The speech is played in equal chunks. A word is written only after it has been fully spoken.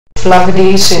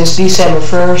VLOGGITY since December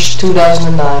 1st,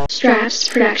 2009. Straps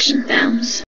Production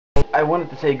Films. I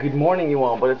wanted to say good morning you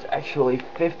all, but it's actually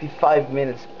 55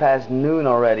 minutes past noon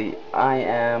already. I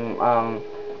am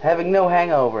having no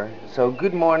hangover, so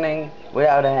good morning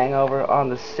without a hangover on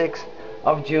the 6th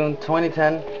of June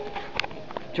 2010,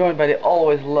 joined by the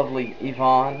always lovely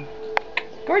Yvonne.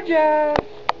 Gorgeous!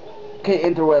 Okay,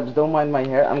 interwebs, don't mind my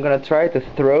hair. I'm gonna try to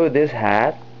throw this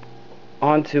hat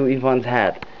onto Yvonne's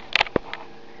hat,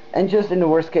 and just in the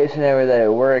worst case scenario that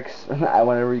it works, I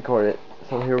want to record it,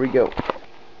 so here we go.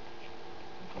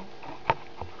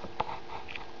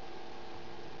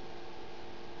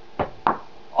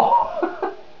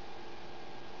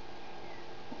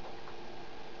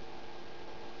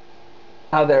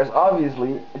 Now there's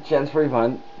obviously a chance for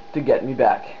Yvonne to get me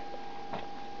back,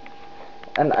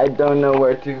 and I don't know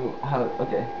where to,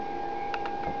 okay.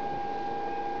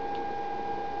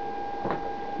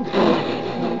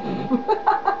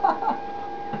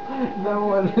 That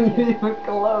wasn't even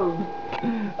close.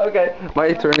 Okay,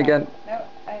 my turn again. No,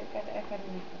 I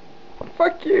couldn't.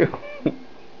 Fuck you.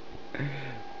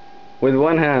 With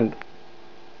one hand.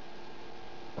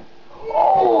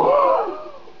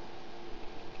 Oh!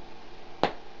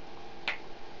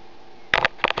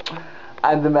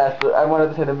 I'm the master. I wanted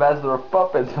to say the master of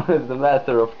puppets, but it's the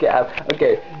master of cap.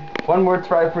 Okay, one more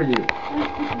try for you.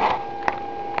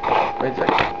 Wait a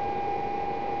second.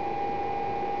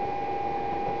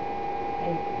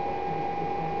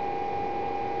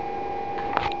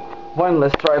 One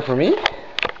last try for me.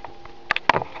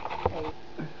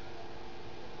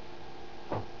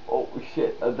 Oh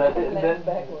shit! That is that.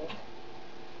 Backwards.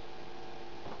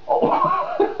 Oh.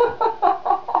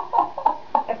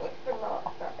 That was the wrong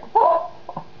start.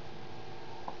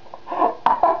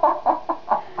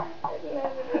 It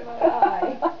landed in my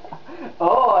eye.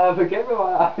 Oh, I have a gap in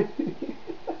my eye.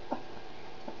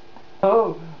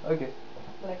 Oh, okay.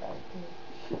 Black eye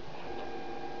too.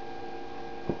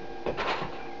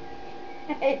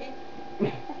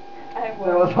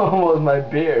 That was almost my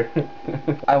beer.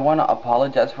 I want to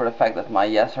apologize for the fact that my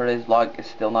yesterday's vlog is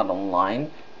still not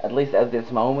online, at least at this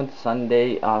moment,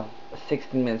 Sunday,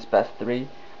 16 minutes past 3.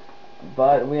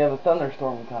 But we have a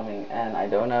thunderstorm coming, and I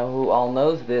don't know who all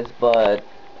knows this, but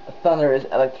thunder is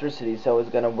electricity, so it's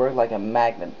gonna work like a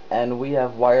magnet, and we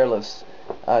have wireless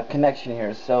connection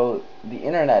here, so the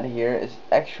internet here is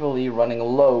actually running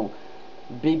low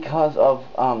because of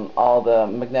all the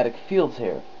magnetic fields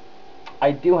here. I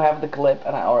do have the clip,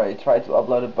 and I already tried to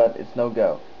upload it, but it's no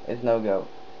go. It's no go.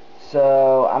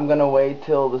 So I'm gonna wait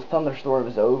till this thunderstorm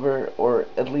is over, or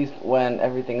at least when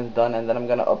everything is done, and then I'm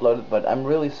gonna upload it. But I'm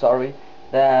really sorry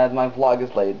that my vlog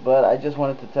is late, but I just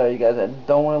wanted to tell you guys I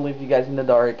don't want to leave you guys in the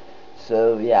dark.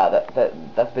 So yeah,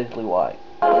 that's basically why.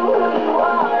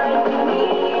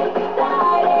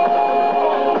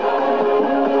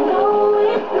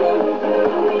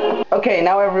 Okay,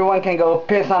 now everyone can go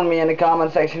piss on me in the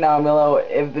comment section down below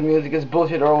if the music is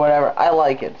bullshit or whatever. I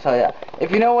like it, so yeah.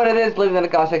 If you know what it is, leave it in the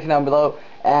comment section down below,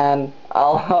 and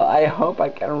I hope I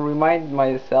can remind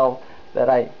myself that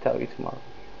I tell you tomorrow.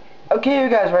 Okay, you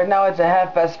guys, right now it's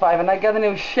 5:30, and I got a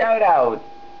new shout out.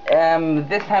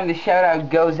 This time the shout out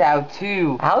goes out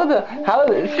to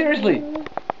seriously,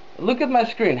 look at my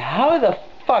screen. How the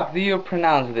fuck do you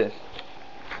pronounce this?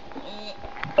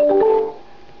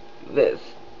 This.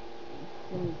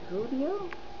 Sinfudio?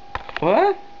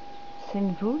 What?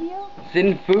 Sinfudio?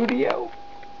 Sinfudio?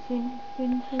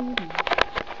 Sinfudio.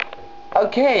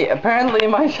 Okay, apparently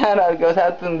my shout out goes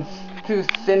out to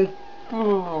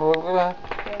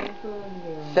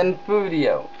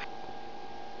Sinfudio.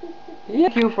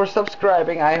 Thank you for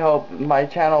subscribing. I hope my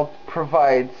channel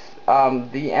provides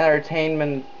the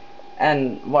entertainment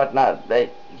and whatnot that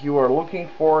you are looking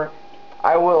for.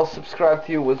 I will subscribe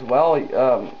to you as well.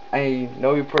 I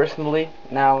know you personally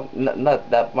now,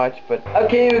 not that much, but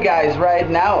okay, you guys, right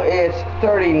now it's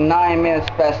 39 minutes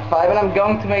past 5, and I'm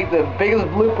going to make the biggest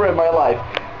blooper in my life.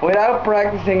 Without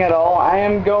practicing at all, I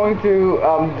am going to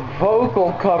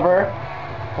vocal cover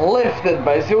Lifted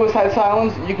by Suicide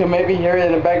Silence. You can maybe hear it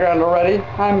in the background already.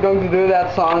 I'm going to do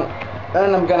that song,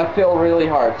 and I'm gonna feel really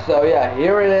hard. So yeah,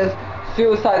 here it is,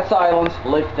 Suicide Silence,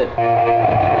 Lifted.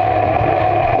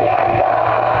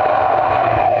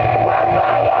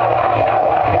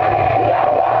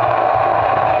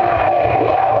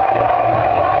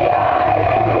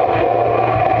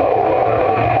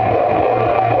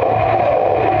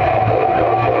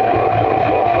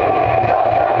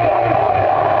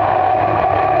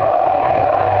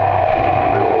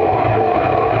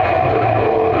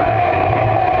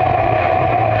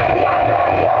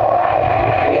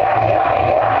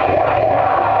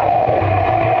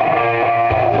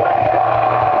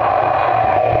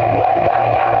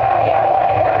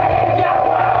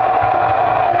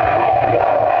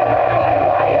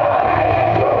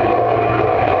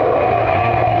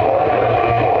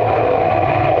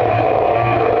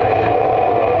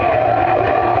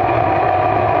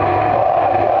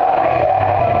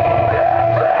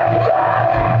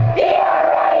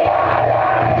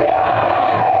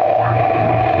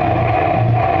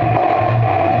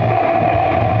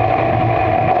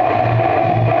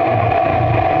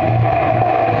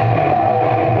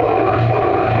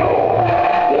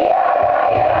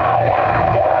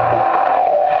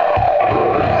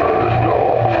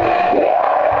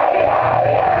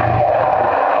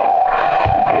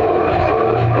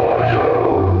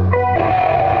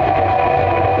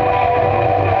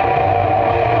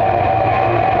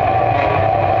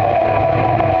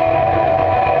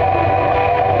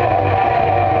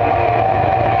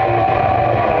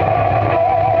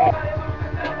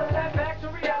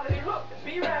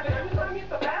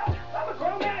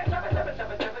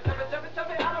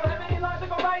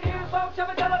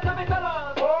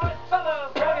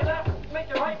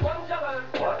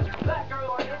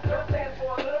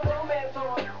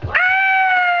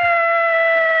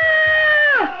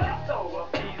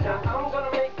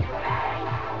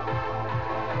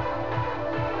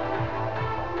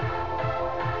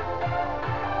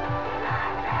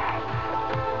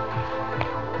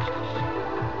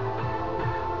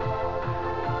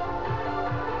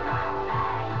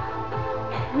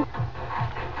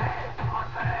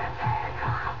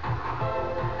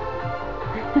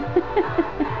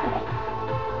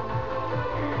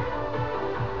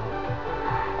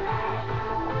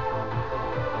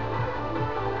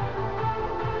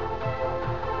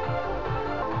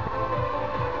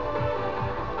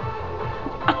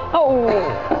 Oh!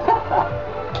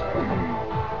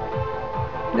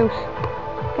 Loose.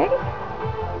 Kijk eens.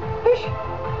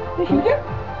 Loesje.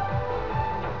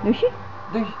 Loesje.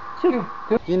 Loesje.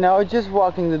 You know, just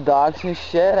walking the dogs and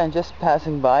shit and just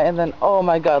passing by and then, oh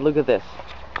my god, look at this.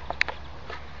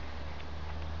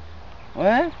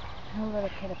 What? How will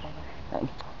it get up?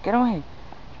 Get away.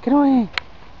 Get away.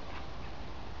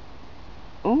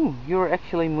 Ooh, you're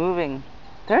actually moving.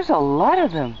 There's a lot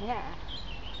of them. Yeah.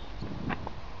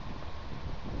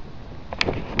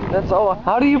 That's all.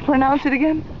 How do you pronounce it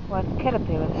again? What,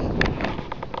 caterpillars?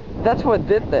 That's what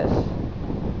did this.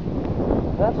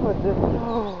 That's what did this.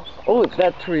 Oh, it's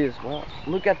that tree as well.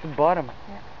 Look at the bottom.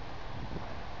 Yeah.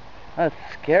 That's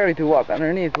scary to walk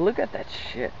underneath. Look at that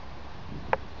shit.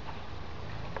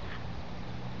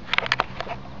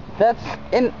 That's,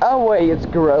 in a way, it's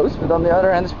gross, but on the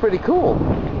other hand, it's pretty cool.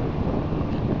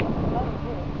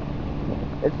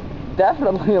 It's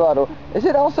definitely a lot of... Is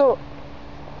it also...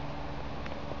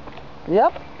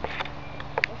 Yep.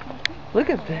 Look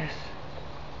at this.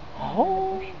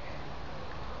 Holy...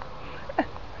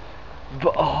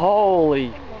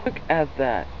 Holy... Look at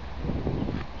that.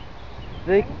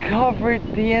 They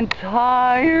covered the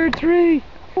entire tree.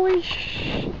 Holy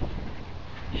shit.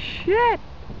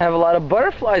 I have a lot of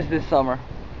butterflies this summer.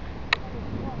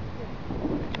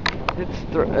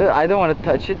 I don't want to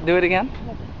touch it. Do it again.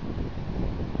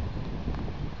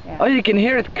 Yeah. Oh, you can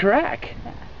hear it crack.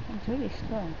 Yeah, it's really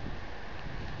strong.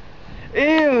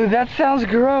 Ew, that sounds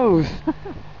gross.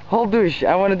 Hold douche,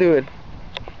 I want to do it.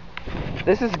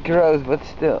 This is gross, but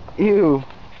still. Ew.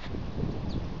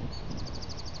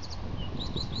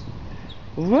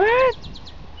 What?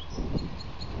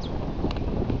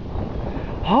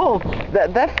 Oh,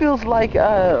 that feels like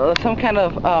some kind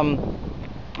of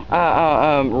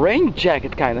rain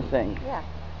jacket kind of thing. Yeah.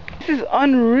 This is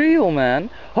unreal, man.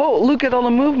 Oh, look at all the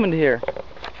movement here.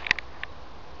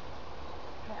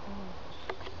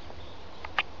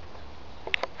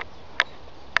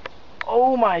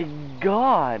 Oh my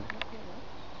god.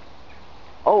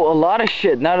 Oh, a lot of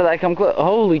shit. Now that I come close.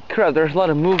 Holy crap, there's a lot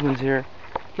of movements here.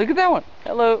 Look at that one.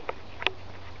 Hello.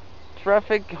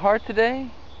 Traffic hard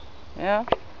today? Yeah.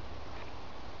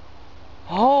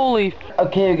 Holy.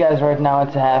 Okay, you guys, right now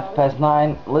it's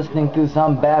 9:30, listening to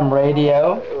some BAM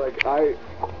radio. Like,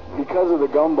 because of the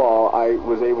gumball, I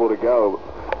was able to go.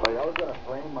 Like, I was gonna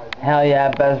frame my... Hell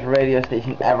yeah, best radio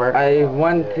station ever. I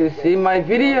want to see my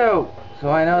video, so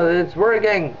I know that it's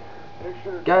working.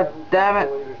 God damn it.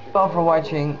 Thank you all for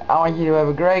watching. I want you to have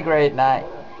a great night.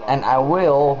 And I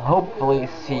will hopefully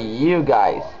see you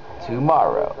guys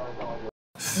tomorrow.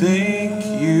 Thank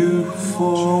you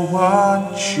for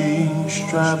watching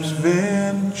Straps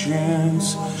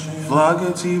Vengeance.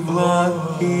 VLOGGITY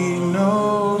vlog, he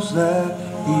knows that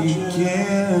he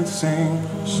can't sing,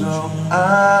 so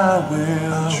I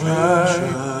will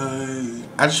try.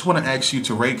 I just want to ask you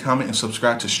to rate, comment, and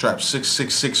subscribe to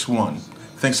Strap6661.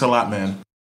 Thanks a lot, man.